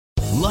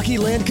Lucky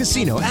Land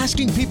Casino,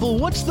 asking people,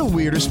 what's the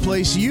weirdest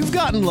place you've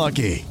gotten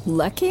lucky?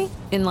 Lucky?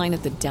 In line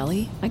at the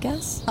deli, I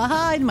guess?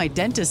 Aha, in my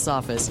dentist's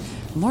office.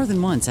 More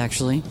than once,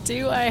 actually.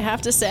 Do I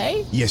have to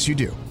say? Yes, you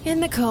do. In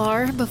the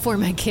car before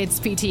my kids'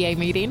 PTA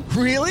meeting.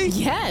 Really?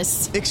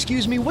 Yes.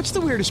 Excuse me, what's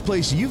the weirdest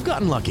place you've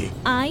gotten lucky?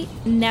 I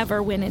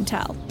never win and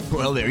tell.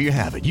 Well, there you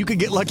have it. You can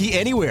get lucky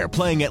anywhere,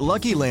 playing at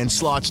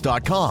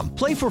LuckyLandSlots.com.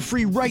 Play for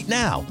free right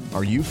now.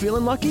 Are you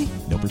feeling lucky?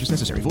 No purchase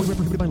necessary. Void where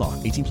prohibited by law.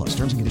 18 plus.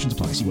 Terms and conditions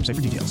apply. See website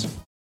for details.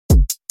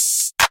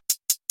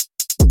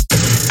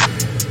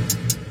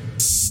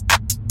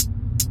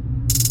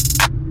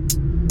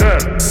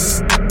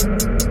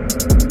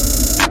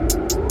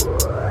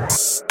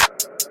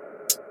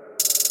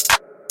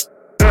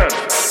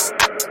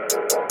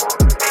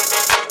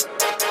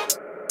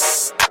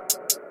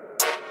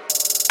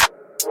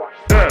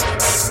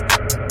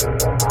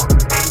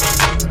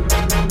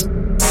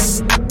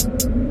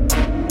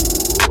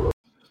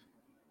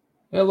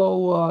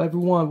 Hello,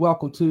 everyone.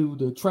 Welcome to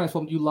the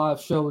Transform You Live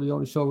show, the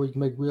only show where you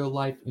can make real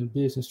life and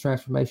business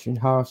transformation,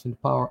 harnessing the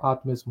power of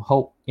optimism,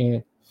 hope,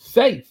 and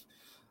faith.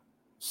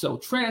 So,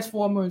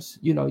 Transformers,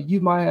 you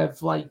might have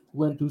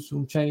went through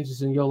some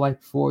changes in your life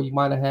before. You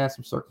might have had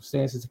some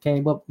circumstances that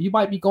came up. You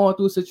might be going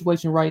through a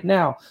situation right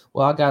now.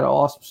 Well, I got an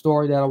awesome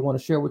story that I want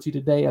to share with you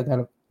today. I got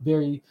a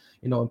very,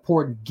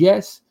 important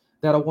guest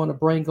that I want to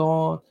bring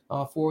on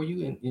for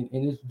you and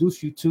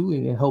introduce you to,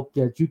 and hope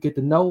that you get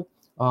to know.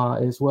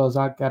 As well as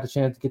I got a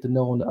chance to get to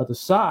know on the other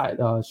side.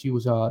 She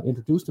was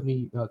introduced to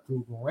me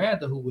through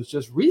Miranda, who was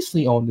just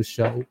recently on the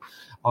show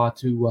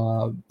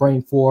to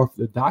bring forth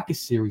the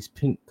docuseries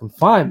Pink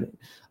Confinement.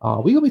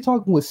 We're going to be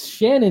talking with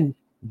Shannon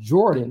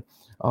Jordan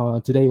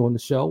today on the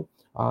show.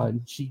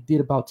 She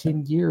did about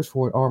 10 years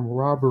for an armed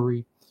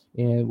robbery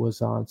and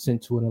was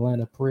sent to an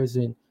Atlanta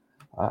prison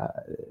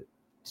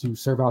to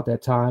serve out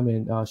that time,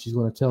 and she's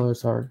going to tell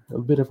us a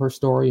bit of her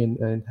story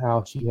and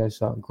how she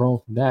has grown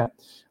from that.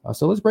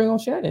 So let's bring on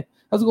Shannon.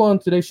 How's it going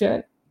today,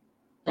 Shannon?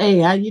 Hey,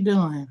 how you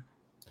doing?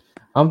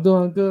 I'm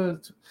doing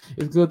good.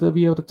 It's good to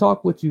be able to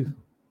talk with you.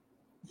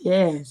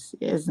 Yes,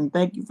 and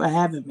thank you for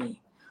having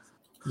me.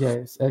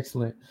 Yes,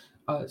 excellent.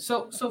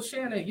 So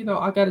Shannon,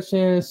 I got a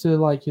chance to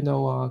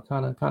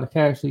kind of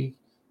casually,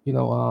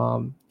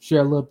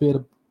 share a little bit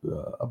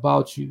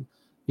about you,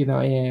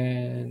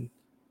 and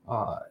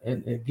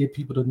get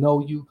people to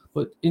know you.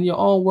 But in your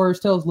own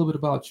words, tell us a little bit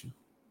about you.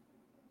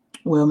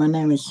 Well, my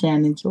name is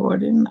Shannon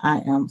Jordan. I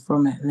am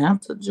from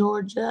Atlanta,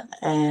 Georgia,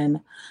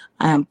 and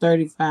I am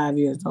 35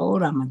 years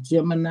old. I'm a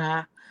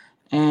Gemini,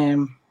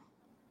 and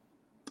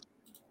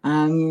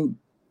I'm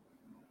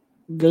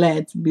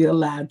glad to be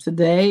alive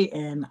today.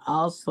 And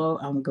also,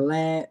 I'm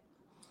glad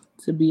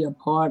to be a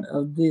part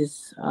of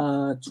this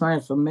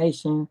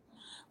transformation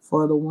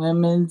for the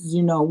women's.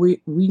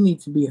 We need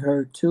to be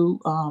heard too,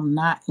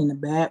 not in a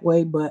bad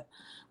way, but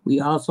we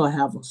also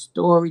have a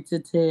story to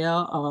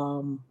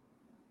tell.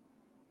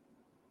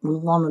 We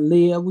want to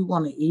live, we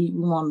want to eat, we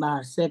want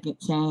our second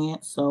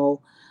chance.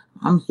 So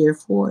I'm here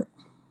for it.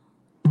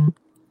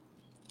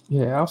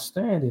 Yeah,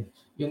 outstanding.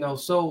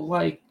 So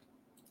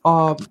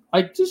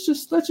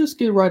let's just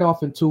get right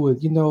off into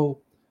it.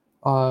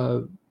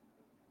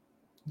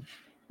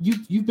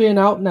 You've been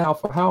out now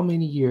for how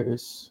many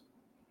years?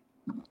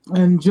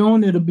 In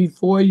June it'll be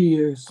 4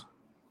 years.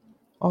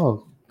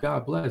 Oh,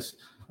 God bless.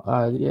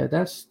 Yeah,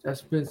 that's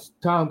been,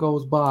 time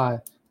goes by,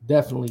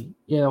 definitely.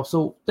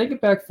 So thinking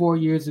back 4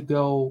 years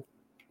ago,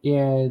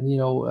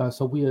 and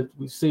so we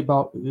say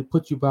about, it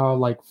put you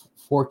about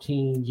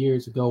 14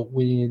 years ago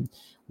when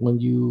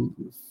you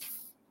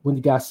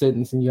got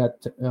sentenced and you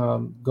had to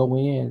go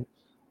in.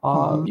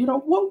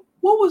 What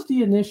was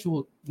the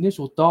initial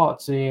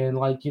thoughts, and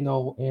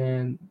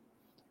and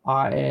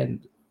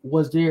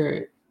was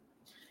there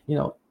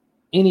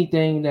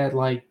anything that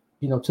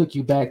took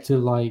you back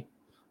to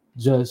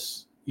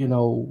just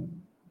the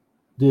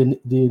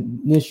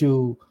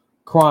initial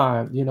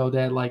crime,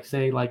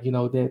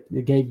 that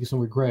it gave you some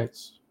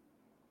regrets?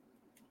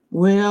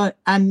 Well,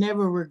 I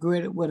never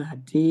regretted what I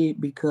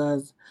did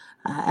because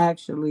I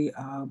actually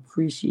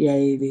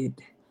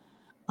appreciated,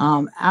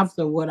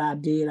 after what I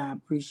did, I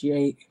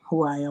appreciate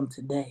who I am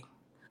today.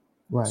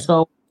 Right.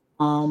 So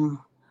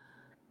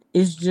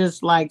it's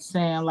just like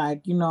saying,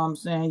 what I'm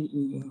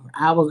saying,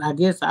 I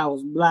guess I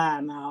was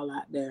blind all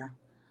out there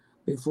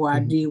before I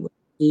did what I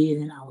did,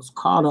 and I was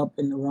caught up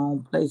in the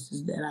wrong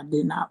places that I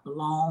did not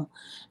belong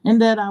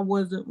and that I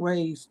wasn't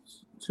raised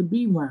to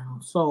be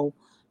around. So,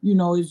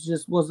 it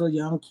just was a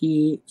young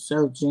kid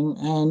searching,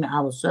 and I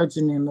was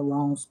searching in the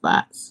wrong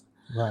spots.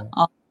 Right.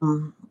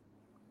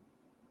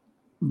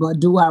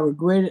 But do I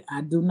regret it? I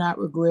do not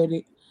regret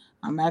it.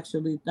 I'm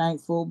actually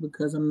thankful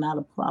because I'm not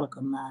a product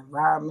of my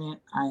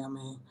environment. I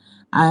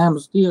am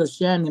still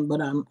Shannon,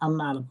 but I'm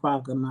not a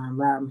product of my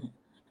environment.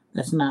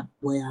 That's not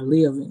the way I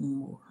live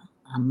anymore.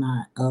 I'm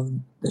not of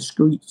the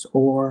streets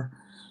or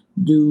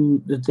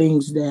do the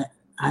things that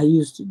I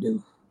used to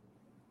do.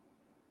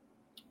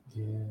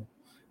 Yeah.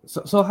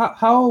 So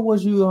how old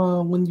was you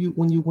when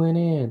you went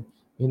in,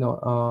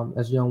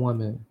 as a young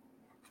woman?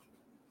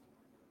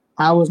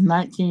 I was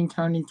 19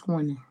 turning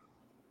 20.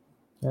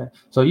 Yeah.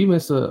 So you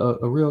missed a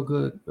real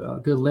good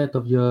length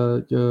of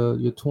your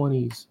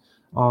 20s.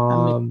 I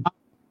mean, Um,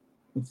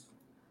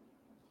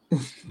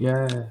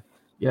 yeah,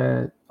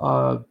 yeah.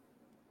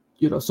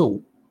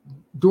 So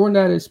during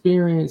that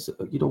experience,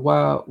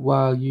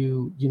 while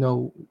you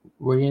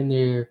were in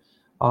there,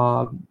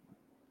 um,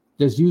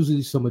 there's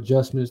usually some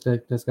adjustments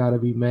that's got to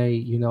be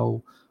made.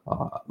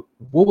 Uh,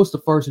 what was the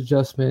first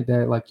adjustment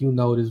that like you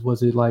noticed?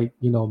 Was it like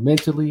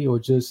mentally, or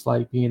just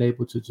like being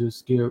able to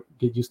just get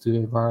used to the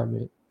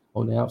environment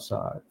on the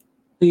outside?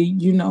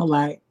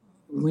 like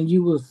when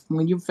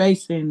you're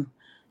facing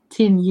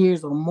 10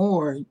 years or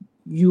more,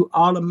 you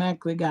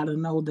automatically got to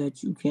know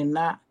that you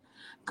cannot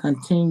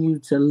continue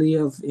to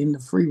live in the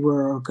free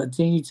world,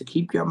 continue to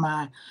keep your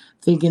mind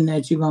thinking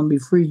that you're going to be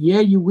free. Yeah,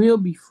 you will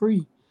be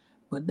free,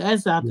 but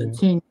that's after Yeah.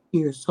 10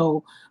 years.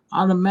 So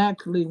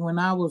automatically, when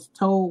I was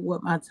told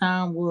what my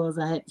time was,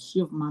 I had to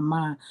shift my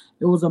mind.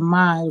 It was a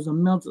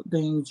mental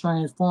thing,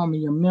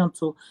 transforming your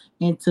mental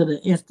into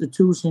the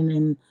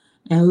institution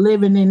and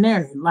living in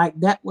there. Like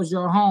that was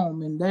your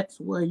home and that's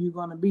where you're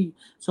going to be.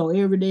 So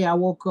every day I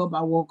woke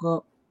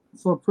up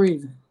for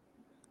prison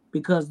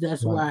because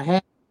that's where Right. I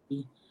had to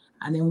be.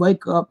 I didn't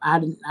wake up. I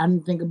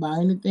didn't think about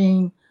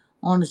anything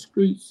on the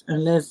streets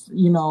unless I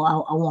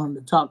wanted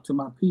to talk to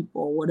my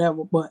people or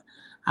whatever. But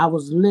I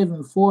was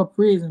living for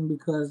prison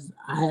because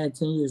I had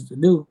 10 years to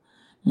do,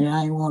 and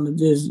I didn't want to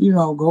just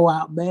go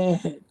out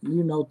bad.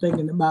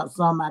 Thinking about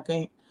something I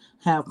can't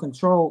have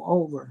control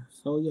over.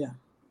 So yeah.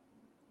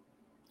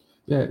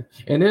 Yeah,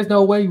 and there's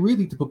no way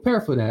really to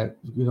prepare for that,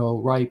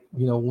 right?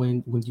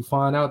 When you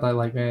find out that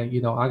like, man,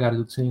 I got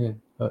to do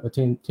 10, a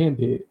 10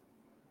 bid.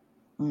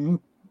 hmm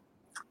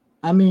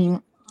I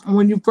mean,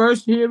 when you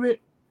first hear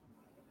it,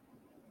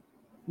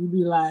 you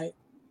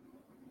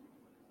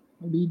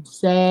be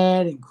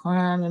sad and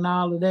crying and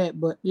all of that.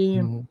 But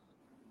then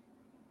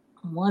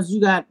Hmm. once you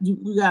got to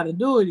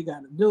do it, you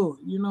got to do it.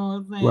 You know what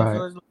I'm saying? So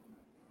Right. it's like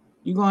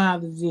you're gonna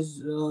have to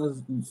just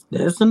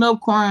that's enough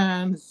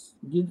crying.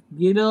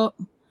 Get up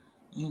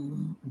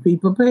and be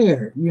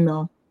prepared.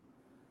 And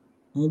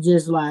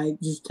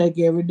just take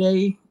every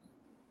day.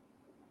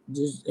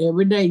 Just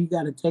every day you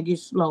got to take it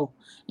slow,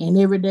 and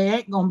every day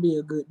ain't gonna be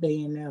a good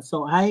day in there.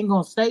 So I ain't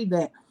gonna say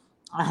that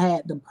I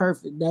had the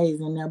perfect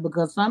days in there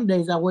because some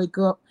days I wake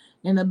up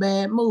in a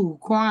bad mood,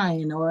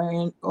 crying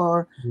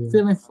or Yeah.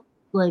 feeling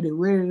frustrated,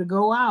 ready to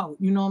go out.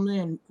 You know what I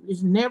mean?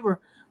 It's never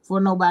for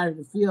nobody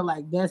to feel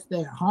like that's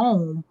their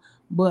home,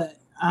 but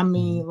I Hmm.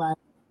 mean, like,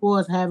 for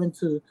us having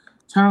to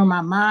turn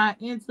my mind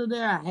into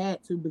there, I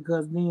had to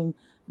because then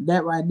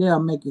that right there will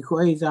make you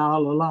crazy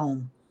all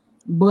alone.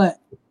 But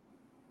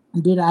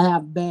did I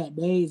have bad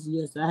days?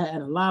 Yes, I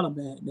had a lot of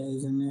bad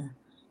days in there.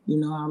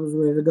 I was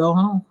ready to go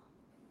home.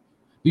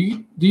 Do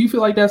you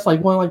feel like that's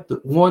like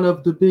one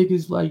of the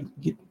biggest like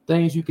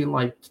things you can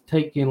like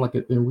take in like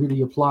and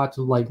really apply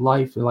to like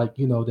life, and like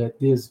that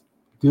there's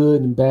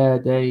good and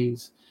bad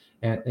days,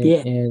 and and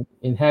Yeah, and,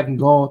 and having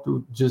gone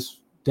through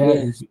just that,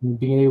 and yes,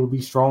 being able to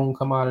be strong,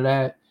 come out of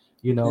that,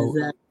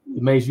 exactly.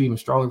 it makes you even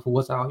stronger for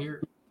what's out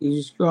here.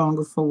 He's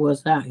stronger for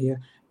what's out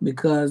here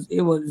because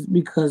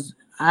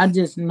I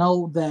just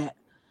know that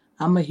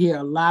I'm gonna hear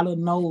a lot of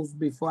no's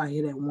before I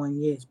hear that one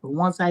yes. But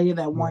once I hear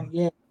that Yeah. one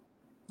yes,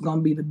 it's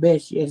gonna be the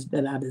best yes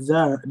that I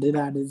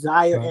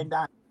desire Right. and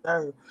I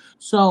deserve.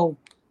 So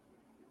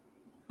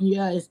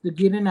yeah, it's the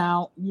getting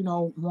out,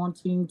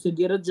 wanting to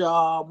get a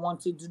job,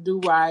 wanting to do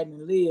right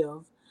and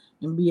live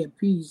and be at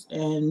peace.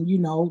 And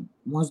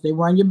once they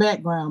run your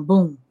background,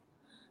 boom,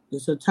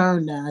 it's a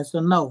turn down. It's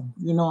a no.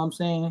 You know what I'm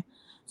saying?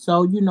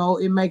 So,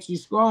 it makes you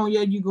strong.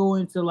 Yeah, you go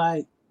into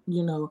like,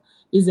 you know,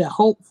 is there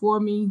hope for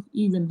me?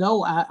 Even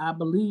though I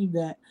believe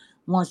that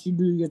once you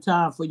do your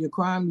time for your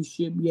crime, you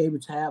should be able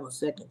to have a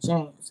second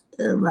chance.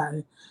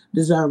 Everybody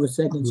deserves a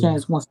second Yeah.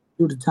 chance once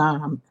you do the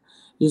time.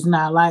 It's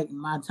not like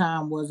my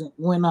time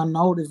went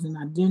unnoticed and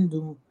I didn't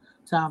do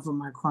time for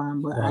my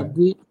crime, but I Right.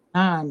 did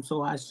time,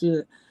 so I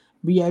should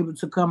be able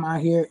to come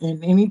out here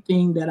and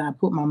anything that I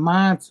put my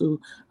mind to,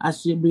 I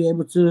should be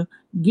able to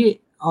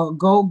get or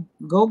go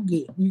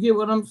get. You get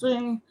what I'm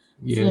saying?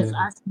 Since Yeah.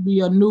 I should be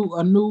a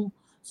new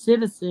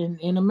citizen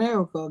in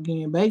America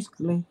again,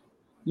 basically.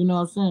 You know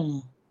what I'm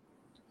saying?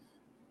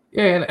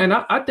 Yeah, and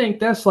I think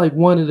that's like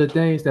one of the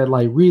things that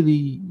like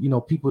really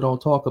people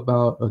don't talk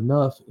about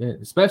enough,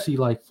 and especially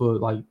like for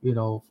like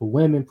for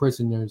women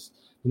prisoners,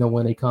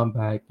 when they come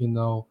back,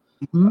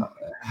 hmm uh,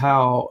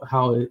 how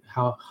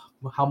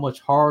much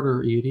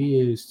harder it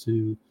is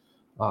to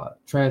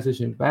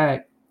transition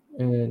back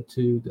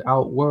into the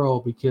out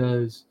world,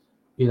 because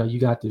you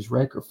got this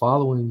record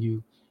following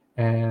you,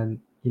 and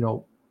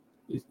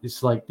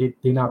it's like they're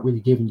not really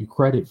giving you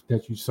credit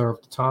that you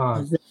served the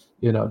time.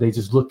 They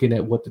just looking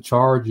at what the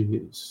charge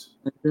is.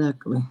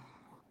 Exactly.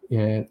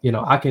 And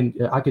I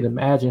can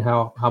imagine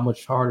how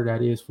much harder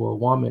that is for a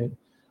woman.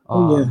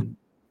 Oh yeah. um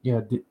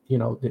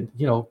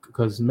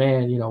because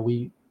man,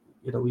 we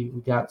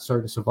got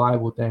certain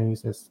survival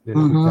things that we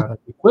hmm kind of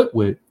equipped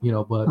with,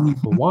 but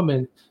for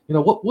women,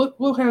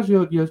 what has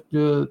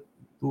your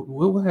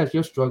what has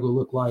your struggle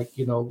looked like?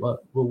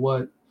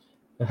 What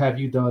have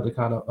you done to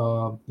kind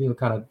of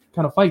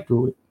kind of fight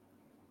through it?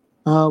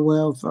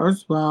 Well,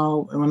 first of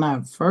all, when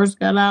I first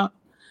got out,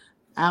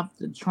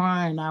 after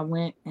trying, I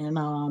went and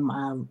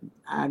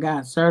I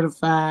got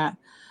certified.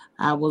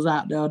 I was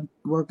out there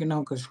working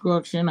on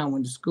construction. I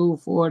went to school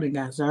for it and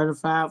got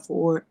certified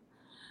for it.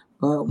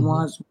 But Hmm.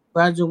 once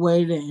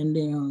graduated and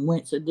then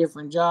went to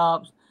different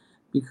jobs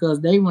because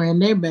they ran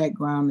their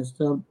background and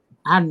stuff,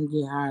 I didn't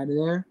get hired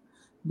there.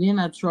 Then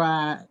I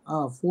tried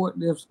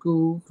forklift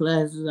school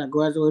classes. I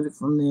graduated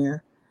from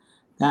there,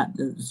 got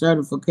the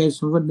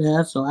certification for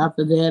that. So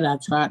after that, I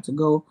tried to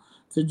go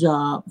to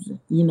jobs,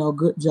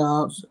 good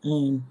jobs,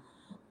 and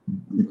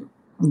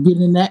get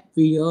in that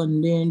field.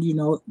 And then,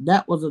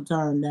 that was a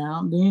turn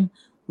down. Then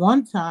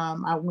one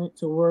time I went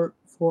to work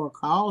for a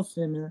call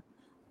center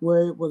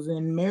where it was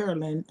in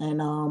Maryland,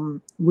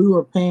 and we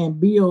were paying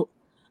bill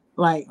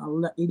like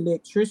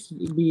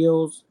electricity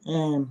bills,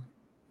 and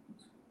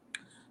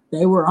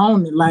they were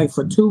on it like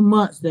for 2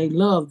 months. They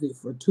loved it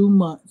for 2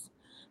 months,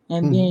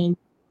 and Hmm. then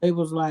they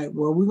was like,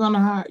 "Well, we're gonna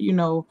hire,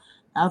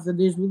 after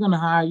this, we're gonna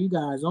hire you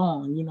guys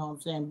on." You know what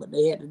I'm saying? But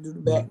they had to do the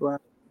Right.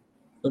 background,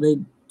 so they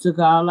took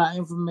all our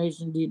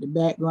information, did the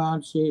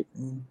background shit,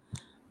 and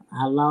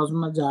I lost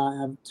my job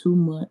after 2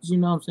 months. You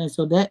know what I'm saying?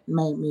 So that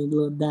made me a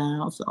little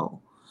down. So,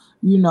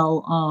 you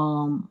know,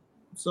 um,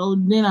 so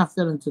then I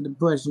fell into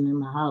depression in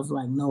my house,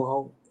 like no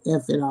hope,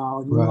 f it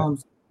all. You know what Right. I'm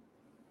saying?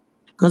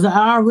 Because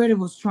I already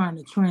was trying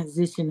to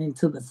transition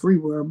into the free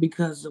world.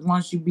 Because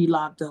once you be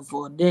locked up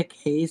for a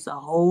decade, it's a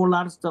whole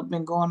lot of stuff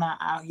been going on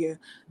out here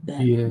that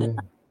that,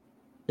 Yeah.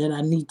 that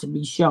I need to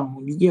be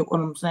shown. You get what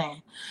I'm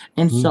saying?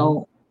 And Hmm.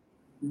 so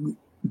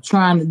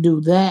trying to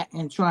do that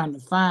and trying to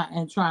find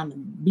and trying to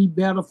be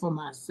better for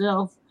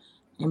myself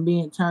and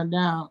being turned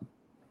down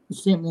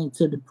sent me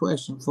into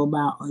depression for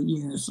about a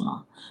year or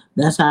so.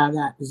 That's how I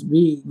got this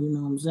big, you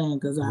know what I'm saying?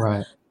 Because I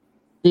Right.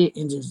 sit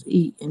and just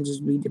eat and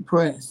just be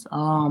depressed.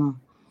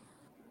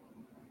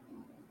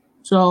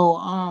 So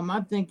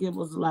I think it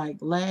was like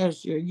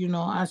last year,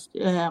 I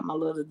still had my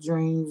little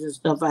dreams and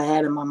stuff I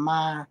had in my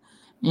mind,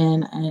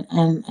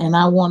 and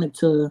I wanted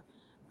to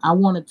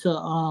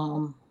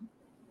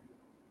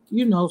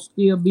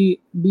still be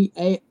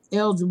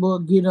eligible,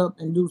 get up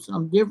and do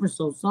something different.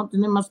 So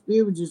something in my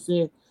spirit just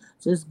said,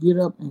 just get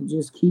up and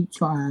just keep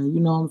trying. You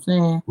know what I'm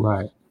saying?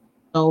 Right.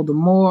 So the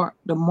more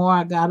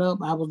I got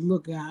up, I was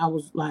looking. I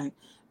was like,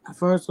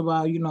 first of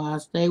all, I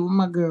stayed with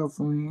my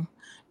girlfriend,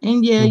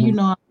 and yeah, Hmm.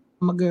 I love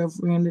my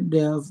girlfriend to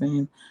death,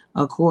 and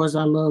of course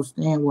I love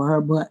staying with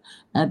her. But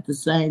at the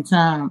same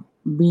time,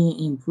 being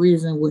in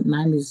prison with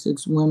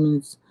 96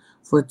 women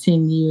for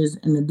 10 years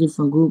in a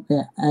different group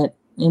at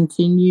in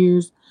 10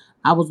 years,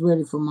 I was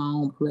ready for my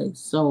own place.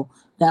 So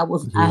I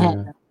had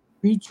Yeah. to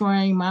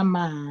retrain my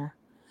mind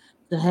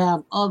to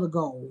have other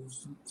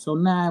goals. So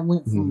now I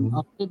went from Hmm.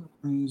 a living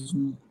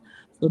arrangement.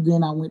 So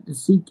then I went to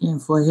seeking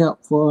for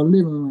help for a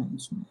living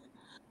arrangement.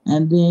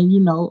 And then,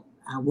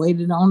 I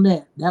waited on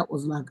that. That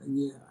was like a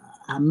year.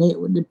 I met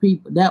with the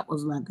people. That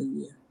was like a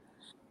year.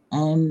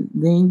 And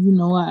then,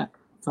 I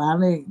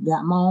finally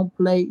got my own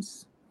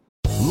place.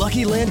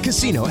 Lucky Land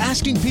Casino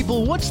asking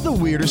people, what's the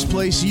weirdest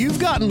place you've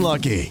gotten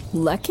lucky?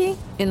 Lucky?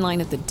 In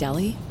line at the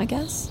deli, I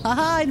guess?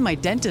 Aha, in my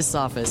dentist's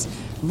office.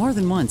 More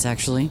than once,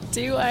 actually.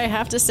 Do I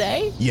have to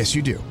say? Yes,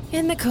 you do.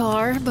 In the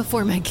car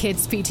before my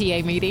kids'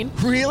 PTA meeting.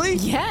 Really?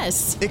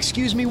 Yes.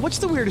 Excuse me, what's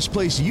the weirdest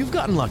place you've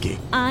gotten lucky?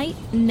 I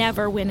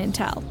never win and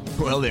tell.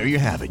 Well, there you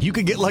have it. You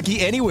can get lucky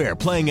anywhere,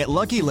 playing at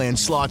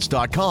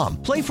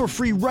LuckyLandSlots.com. Play for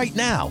free right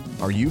now.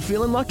 Are you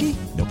feeling lucky?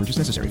 No purchase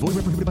necessary. Void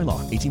where prohibited by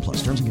law. 18 plus.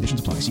 Terms and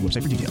conditions apply. See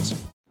website for details.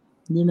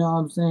 You know what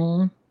I'm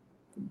saying?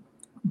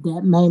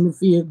 That made me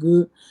feel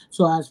good.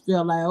 So I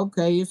felt like,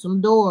 okay, some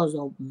doors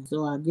open.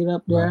 So I get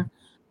up Right. there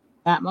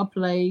at my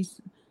place,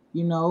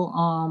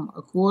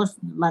 of course,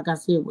 like I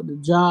said, with the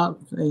job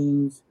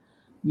things,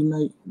 you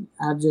know,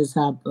 I just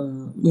have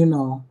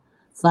to,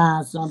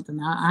 find something.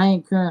 I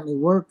ain't currently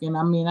working.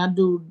 I mean, I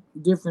do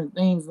different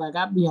things. Like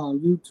I be on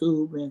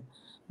YouTube and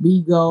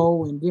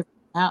Bigo and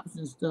different apps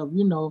and stuff,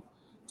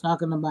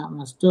 talking about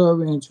my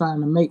story and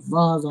trying to make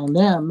funds on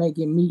there,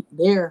 making me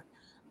there.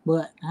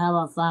 But have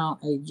I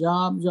found a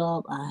job?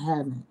 I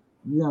haven't.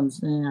 You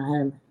understand? I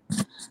haven't.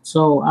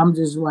 So I'm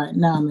just right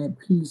now I'm at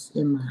peace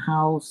in my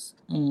house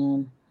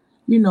and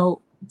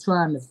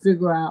trying to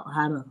figure out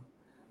how to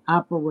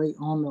operate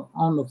on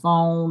the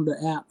phone, the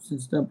apps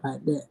and stuff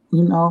like that.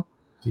 Yeah.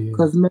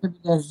 Because maybe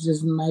that's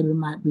just maybe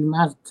might be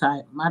my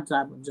type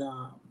of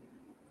job,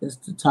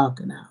 just to talk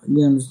it out.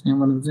 You understand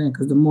what I'm saying?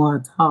 Because the more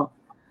I talk,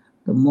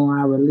 the more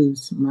I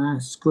release my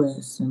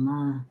stress and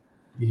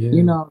you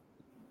Yeah. know,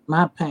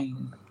 my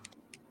pain.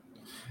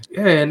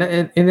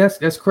 Yeah, and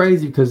that's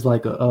crazy because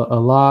like a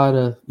lot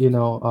of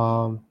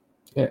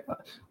eh,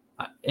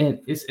 and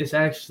it's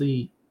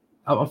actually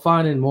I'm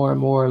finding more and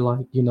more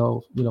like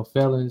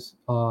felons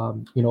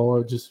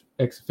or just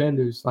ex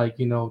offenders like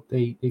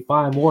they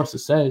find more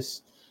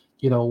success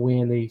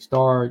when they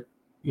start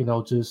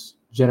just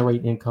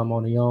generate income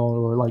on their own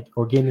or like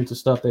or getting into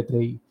stuff that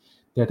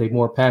that they're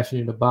more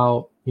passionate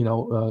about,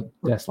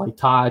 that's like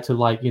tied to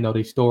like,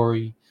 their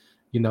story,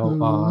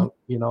 Mm-hmm.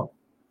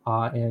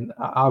 and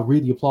I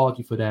really applaud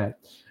you for that.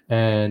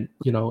 And,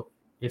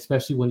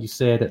 especially when you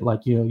said that,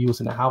 like, you was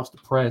in the house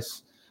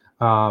depressed,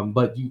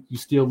 but you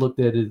still looked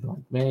at it like,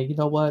 man, you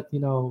know what,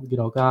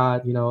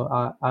 God,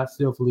 I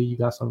still believe you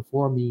got something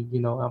for me,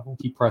 I'm gonna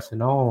keep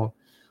pressing on.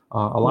 A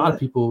lot of Right.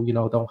 people,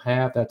 don't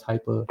have that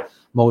type of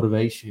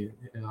motivation,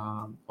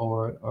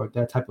 or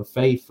that type of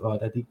faith,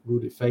 that deep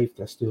rooted faith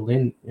that's still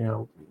in,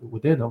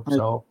 within them.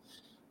 So,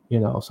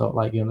 so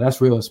like,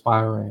 that's real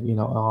inspiring,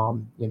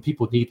 and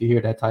people need to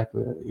hear that type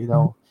of,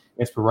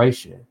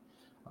 inspiration.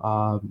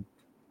 Um,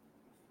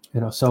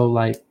 so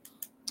like,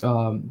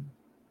 um,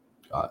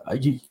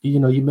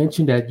 you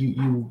mentioned that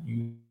you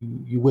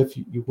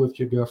with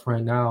your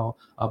girlfriend now,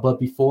 but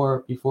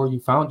before you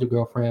found your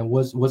girlfriend,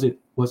 was it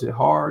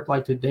hard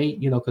like to date?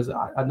 Because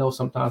I know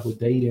sometimes with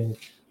dating,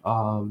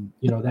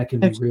 that can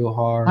be Actually, real I,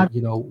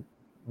 hard.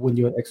 When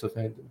you're an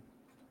ex-offender.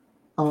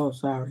 oh,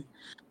 sorry.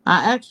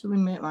 I actually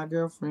met my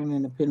girlfriend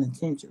in the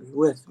penitentiary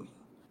with me.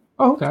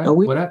 Oh, okay. So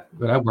we, Well,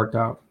 that worked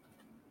out.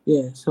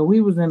 yeah, so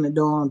we was in the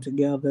dorm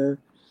together,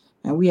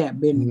 and we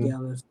had been Hmm.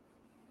 together.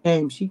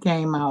 She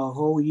came out a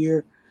whole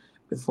year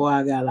before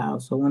I got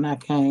out. So when I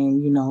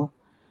came,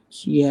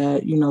 she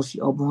had,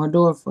 she opened her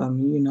door for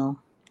me. Hmm.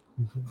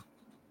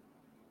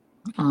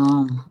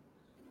 Um,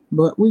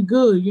 but we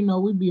good,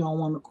 we be on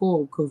one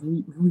accord because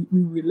we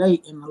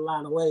relate in a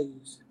lot of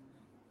ways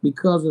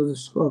because of the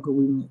struggle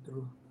we went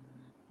through.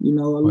 A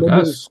Well, little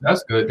bit of,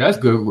 that's good. That's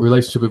good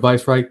relationship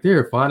advice right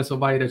there. Finding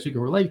somebody that you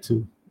can relate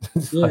to.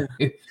 It's yeah, like,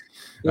 I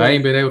yeah.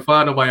 ain't been able to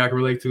find nobody I can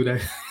relate to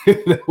that.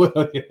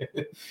 Well,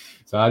 yeah.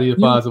 So I need to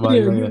You find somebody.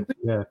 will, Yeah, you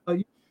yeah, will,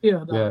 you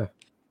will though. yeah,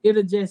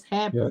 It'll just yeah.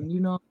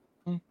 happen, what I'm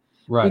saying?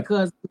 Right,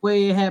 Because the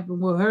way it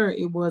happened with her,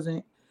 it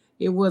wasn't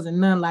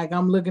nothing like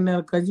I'm looking at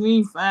her because you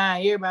ain't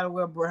fine. Everybody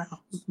wear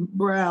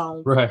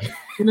browns. right.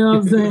 You know what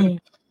I'm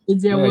saying? It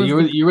just Yeah, was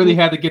you really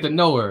had to get to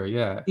know her.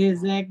 Yeah,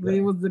 exactly.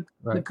 yeah. It was the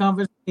Right.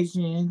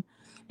 conversation,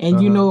 and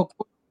Uh-huh. of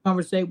course,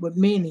 conversate with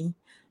many,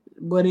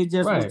 but it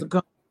just was Right.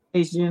 the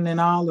conversation and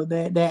all of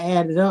that that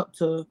added up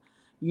to,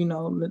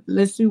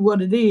 let's see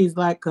what it is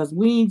like, cause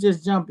we ain't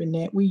just jumping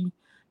that. We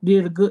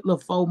did a good little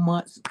 4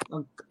 months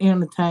of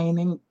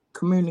entertaining, Mhm.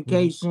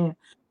 communication,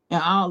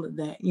 and all of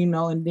that,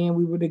 and then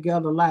we were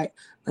together like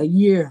a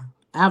year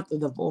after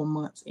the 4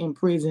 months in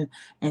prison,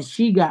 and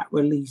she got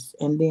released,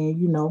 and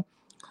then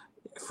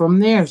from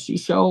there she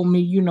showed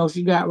me,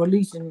 she got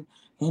released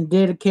and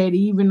dedicated,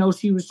 even though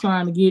she was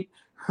trying to get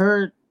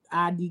her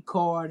ID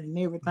card and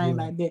everything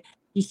Yeah. like that,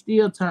 she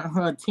still turned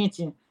her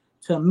attention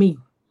to me,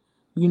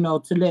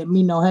 to let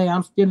me know, hey,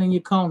 I'm still in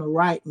your corner,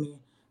 write me,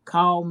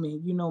 call me,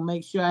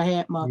 make sure I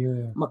had my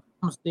Yeah. my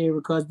commissary,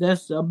 because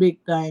that's a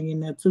big thing in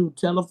there too,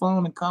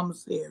 telephone and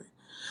commissary,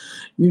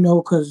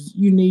 because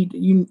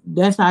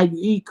that's how you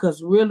eat,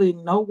 because really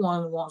no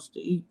one wants to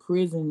eat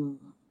prison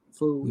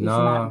food. It's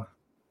not. Nah.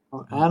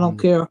 I don't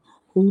Mm-mm. care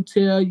who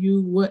tell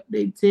you what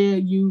they tell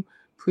you.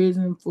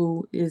 Prison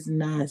food is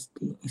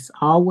nasty. It's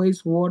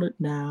always watered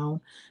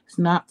down. It's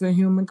not for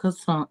human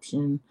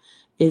consumption.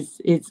 It's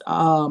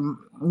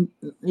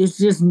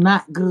just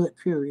not good.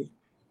 Period.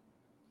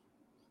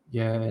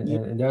 Yeah, and, Yeah.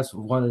 and, and that's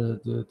one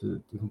of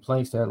the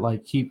complaints that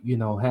like keep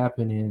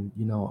happening.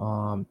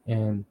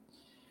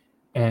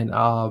 And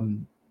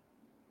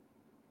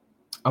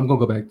I'm gonna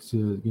go back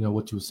to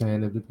what you were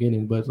saying at the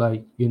beginning, but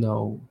like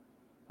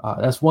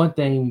that's one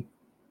thing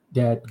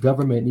that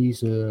government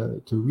needs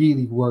to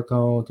really work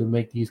on to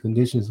make these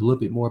conditions a little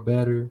bit more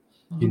better.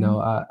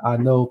 Mhm. I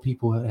know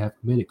people have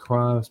committed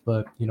crimes,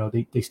 but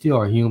they still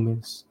are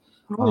humans.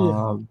 Oh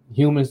yeah.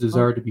 Humans Oh,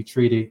 deserve to be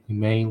treated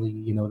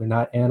humanely. They're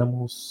not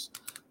animals.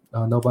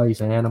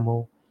 Nobody's an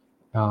animal.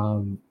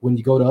 When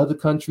you go to other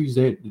countries,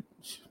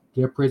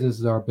 their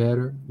prisons are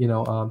better.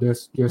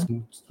 There's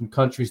some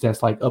countries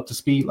that's like up to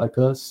speed like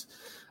us,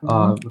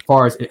 mhm. as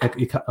far as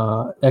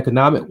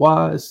economic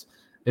wise,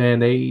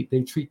 and they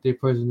treat their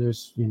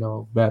prisoners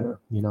better.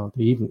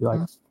 They even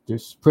like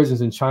there's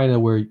prisons in China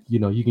where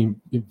you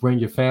can bring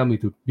your family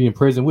to be in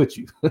prison with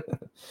you.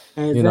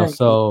 Exactly.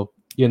 So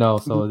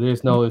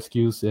there's Mhm. no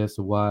excuse as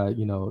to why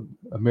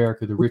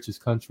America, the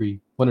richest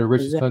country, one of the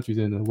richest Exactly. countries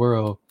in the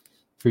world,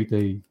 treat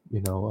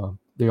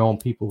their own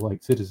people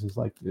like citizens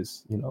like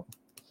this.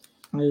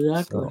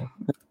 Exactly. So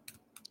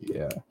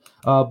yeah,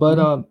 but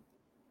Mhm.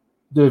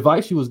 the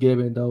advice she was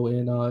given though,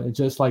 and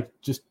just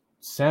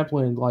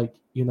sampling like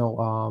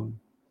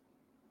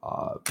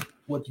uh,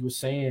 what you were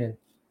saying,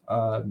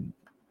 um,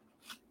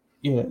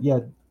 yeah,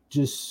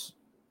 just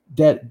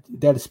that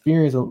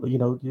experience,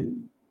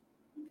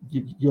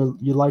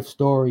 your life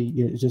story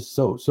is just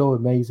so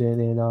amazing,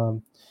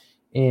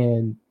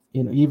 and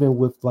even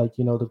with like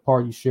the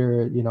part you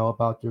shared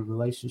about your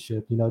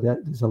relationship,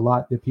 that there's a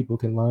lot that people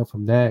can learn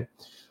from that,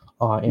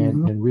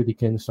 Mhm. and really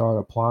can start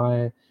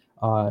applying,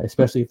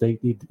 especially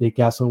if they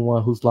got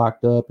someone who's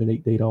locked up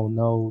and they don't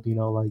know,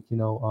 like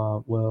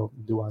well,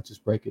 do I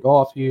just break it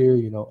off here,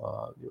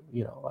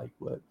 like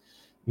what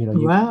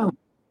you Wow.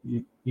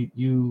 you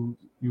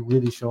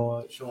really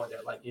showing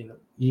that, like,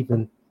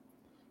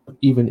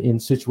 even in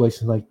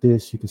situations like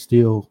this, you can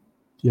still,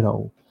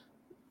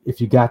 if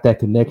you got that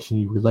connection,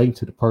 you relate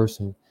to the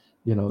person,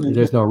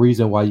 there's no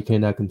reason why you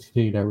cannot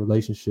continue that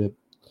relationship,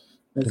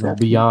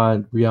 Exactly.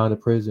 beyond the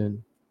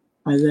prison,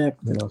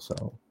 Exactly.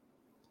 so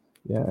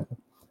yeah.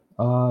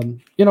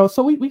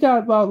 So we got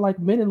about like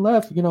a minute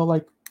left,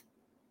 like,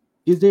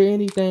 is there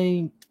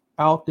anything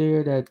out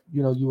there that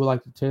you would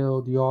like to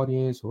tell the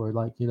audience, or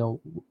like,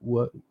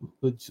 what,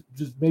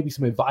 just maybe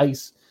some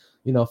advice,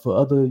 for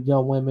other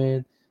young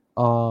women,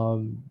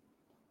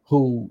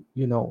 who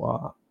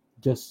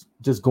just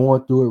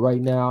going through it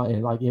right now,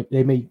 and like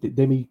they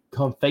may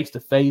come face to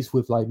face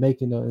with like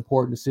making an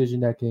important decision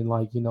that can,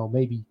 like,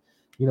 maybe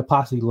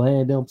possibly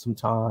land them some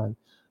time,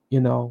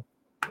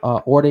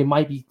 or they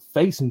might be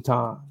facing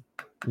time,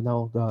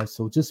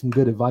 so just some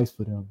good advice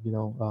for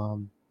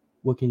them,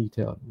 what can you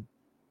tell them?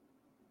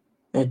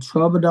 That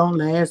trouble don't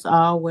last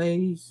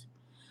always,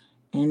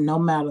 and no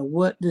matter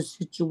what the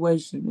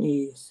situation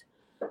is,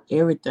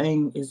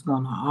 everything is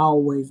gonna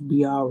always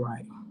be all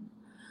right.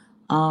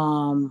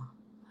 Um,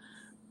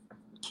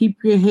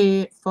 keep your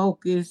head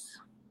focused,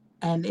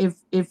 and if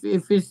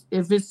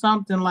it's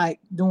something like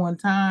doing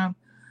time,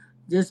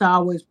 just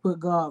always put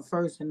God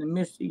first in the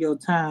midst of your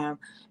time,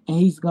 and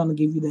He's gonna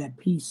give you that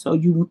peace. So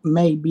you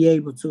may be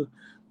able to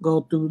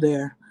go through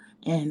there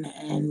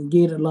and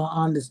get a little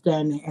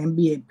understanding and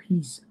be at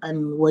peace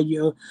and where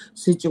your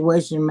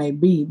situation may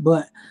be.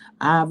 But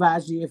I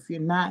advise you, if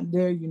you're not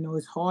there,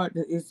 it's hard.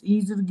 It's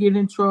easy to get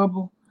in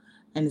trouble,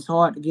 and it's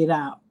hard to get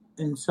out.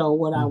 And so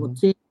what I would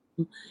tell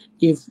you,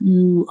 if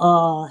you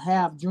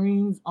have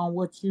dreams on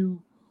what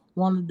you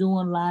want to do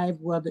in life,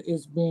 whether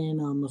it's being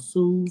a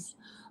masseuse,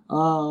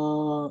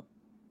 a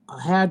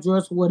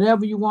hairdresser,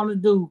 whatever you want to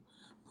do,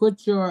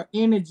 put your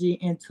energy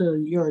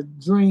into your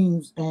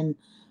dreams and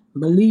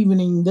believing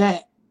in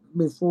that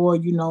before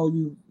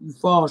you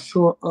fall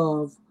short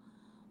of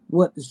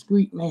what the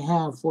street may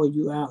have for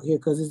you out here,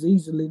 because it's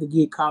easily to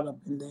get caught up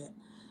in that.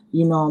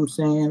 You know what I'm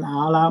saying?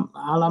 All I'm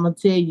gonna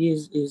tell you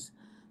is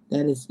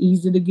that it's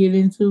easy to get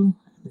into,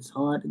 it's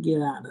hard to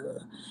get out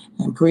of,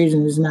 and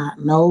prison is not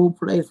no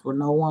place for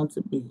no one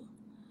to be.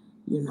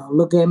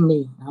 Look at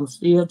me. I'm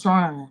still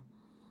trying.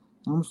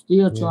 I'm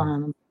still Yeah.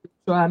 trying. I'm still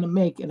trying to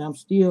make it. I'm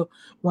still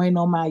waiting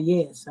on my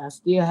yes. I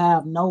still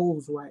have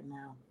no's right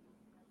now.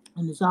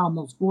 And it's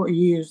almost 4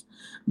 years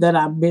that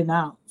I've been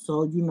out.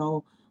 So,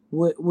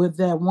 with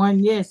that one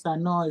yes, I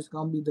know it's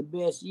gonna be the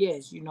best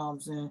yes, you know what I'm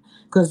saying?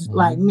 Because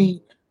like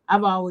me,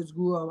 I've always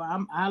grew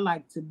up. I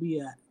like to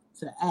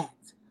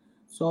act.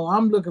 So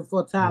I'm looking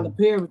for Tyler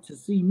Perry to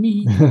see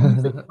me. You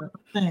feel what I'm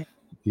saying?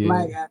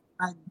 Yeah.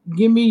 Like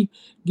give me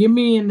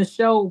in the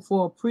show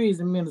for a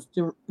prison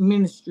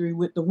ministry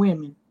with the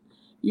women.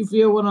 You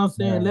feel what I'm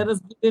saying? Yeah. Let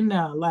us get in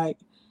there. Like,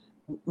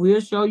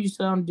 we'll show you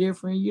something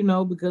different,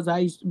 because I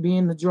used to be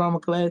in the drama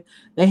class.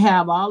 They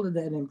have all of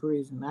that in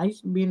prison. I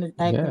used to be in the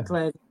acting Yeah.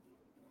 class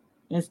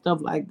and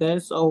stuff like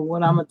that. So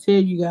what I'm gonna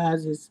tell you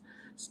guys is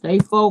stay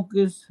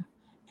focused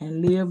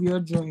and live your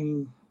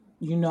dream,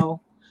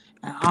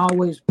 and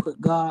always put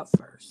God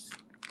first.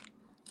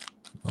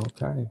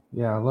 Okay.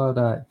 Yeah, I love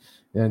that.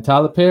 And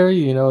Tyler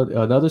Perry,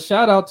 another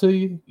shout out to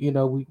you.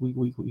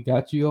 We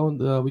got you on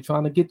the, we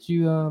trying to get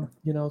you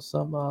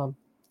some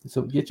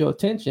get your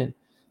attention.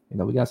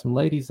 We got some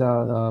ladies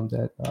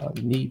that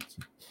need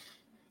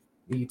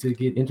to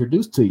get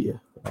introduced to you.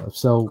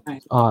 So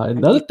Right.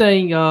 another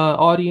thing,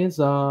 audience,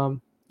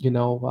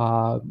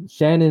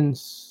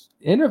 Shannon's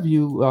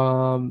interview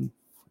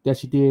that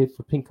she did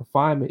for Pink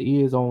Confinement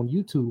is on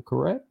YouTube,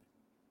 correct?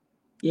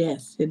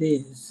 Yes, it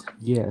is.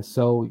 Yeah.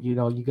 So you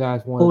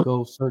guys want to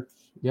go search,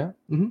 yeah.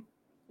 And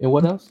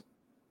what else?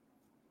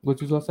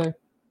 What you gonna say?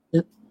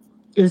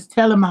 It's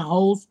telling my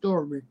whole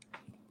story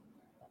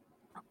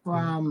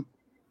from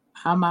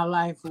how my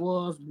life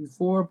was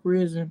before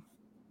prison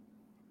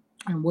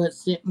and what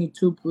sent me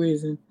to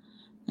prison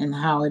and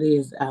how it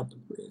is after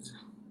prison.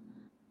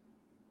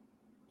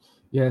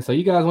 Yeah. So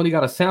you guys only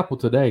got a sample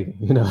today,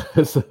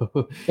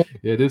 So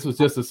yeah, this was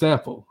just a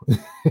sample.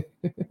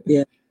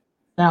 Yeah,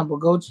 sample.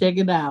 Go check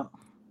it out.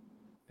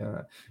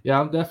 Yeah,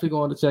 I'm definitely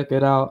going to check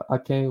it out. I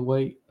can't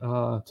wait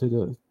to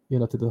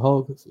the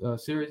whole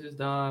series is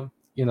done.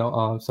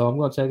 So I'm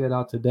gonna check it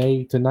out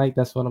tonight.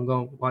 That's what I'm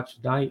gonna watch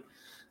tonight.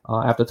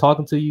 After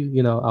talking to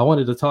you, I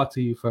wanted to talk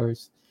to you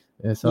first,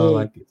 and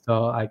Yeah,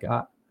 so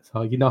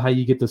how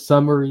you get the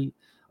summary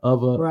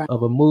of a right,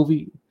 of a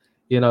movie,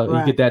 you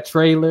right, get that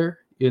trailer,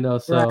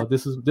 right, so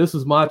this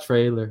is my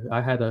trailer.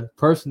 I had a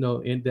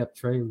personal in-depth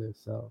trailer,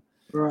 so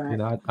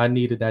right. I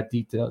needed that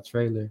detailed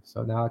trailer,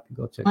 so now I can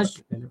go check out Once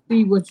the you interview.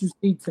 see what you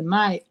see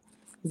tonight,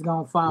 it's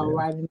gonna fall Yeah.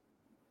 right in.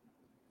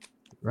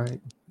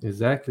 Right.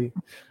 Exactly.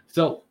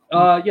 So,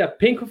 yeah,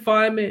 Pink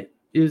Confinement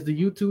is the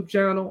YouTube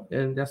channel,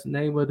 and that's the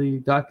name of the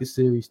docu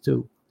series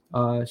too.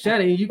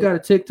 Shannon, you got a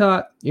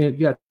TikTok, and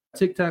you got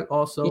TikTok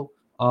also.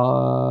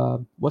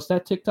 What's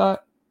that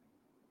TikTok?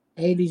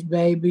 80s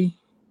baby.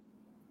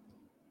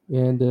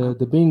 And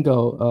the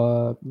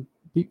bingo.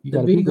 You The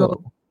got a Vigo,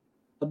 bingo.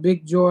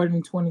 Big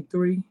Jordan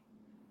 23.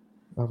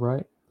 All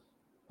right.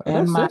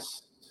 And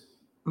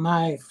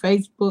my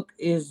Facebook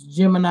is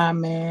Gemini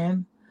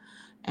Man.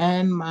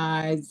 And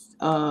my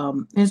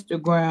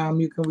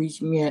Instagram, you can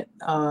reach me at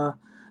the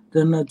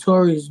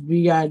Notorious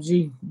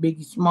B.I.G.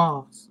 Biggie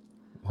Smalls.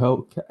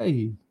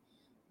 Okay.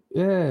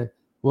 Yeah.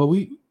 Well,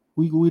 we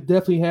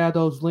definitely have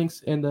those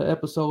links in the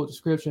episode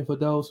description for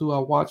those who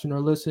are watching or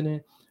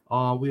listening.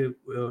 We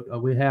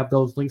have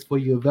those links for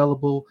you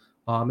available.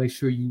 Make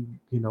sure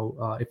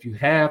if you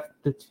have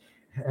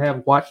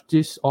watched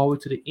this all the way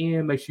to the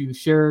end, make sure you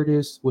share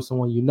this with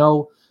someone you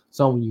know,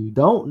 someone you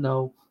don't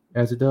know,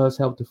 as it does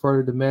help to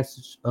further the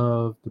message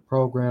of the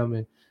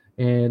program.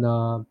 And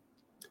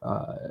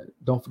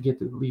don't forget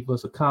to leave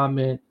us a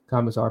comment.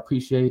 Comments are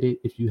appreciated.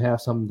 If you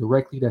have something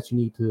directly that you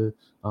need to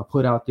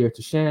put out there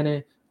to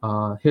Shannon,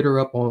 hit her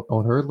up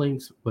on her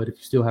links. But if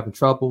you're still having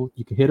trouble,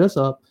 you can hit us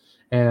up,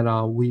 and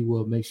we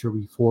will make sure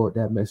we forward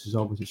that message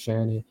over to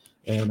Shannon.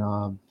 And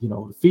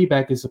the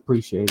feedback is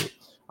appreciated.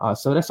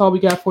 So that's all we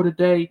got for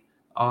today.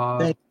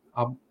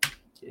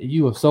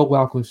 You are so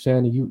welcome,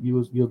 Shannon.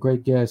 You're a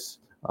great guest.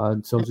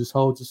 So just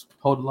hold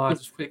the line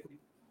just quickly.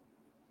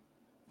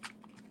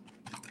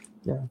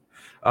 Yeah.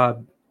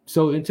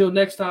 So until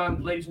next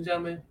time, ladies and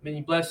gentlemen,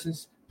 many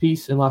blessings,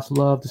 peace, and lots of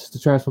love. This is the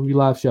Transform You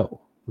Live Show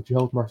with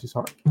your host, Marcus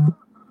Hart.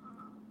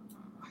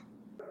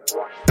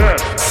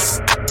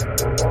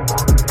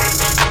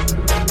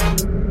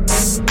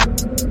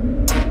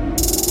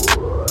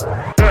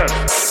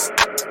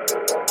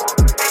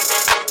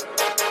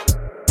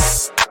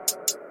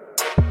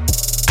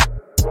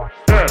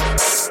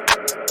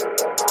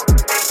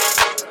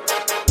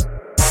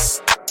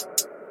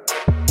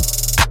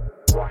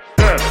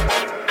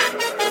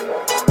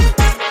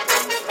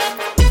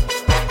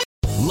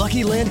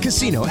 Lucky Land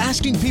Casino,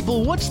 asking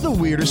people, what's the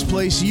weirdest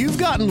place you've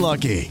gotten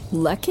lucky?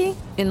 Lucky?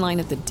 In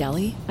line at the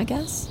deli, I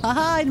guess?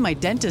 Aha, in my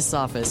dentist's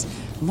office.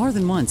 More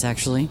than once,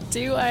 actually.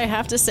 Do I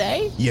have to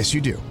say? Yes,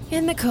 you do.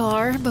 In the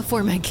car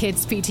before my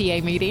kids'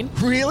 PTA meeting.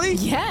 Really?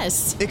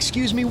 Yes.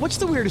 Excuse me, what's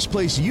the weirdest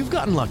place you've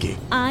gotten lucky?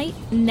 I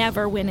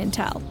never win and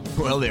tell.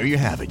 Well, there you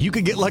have it. You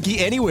can get lucky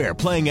anywhere,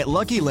 playing at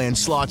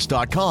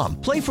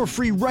LuckyLandSlots.com. Play for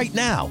free right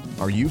now.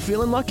 Are you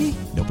feeling lucky?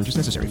 No purchase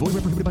necessary. Void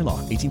where prohibited by law.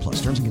 18+.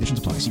 Terms and conditions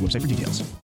apply. See website for details.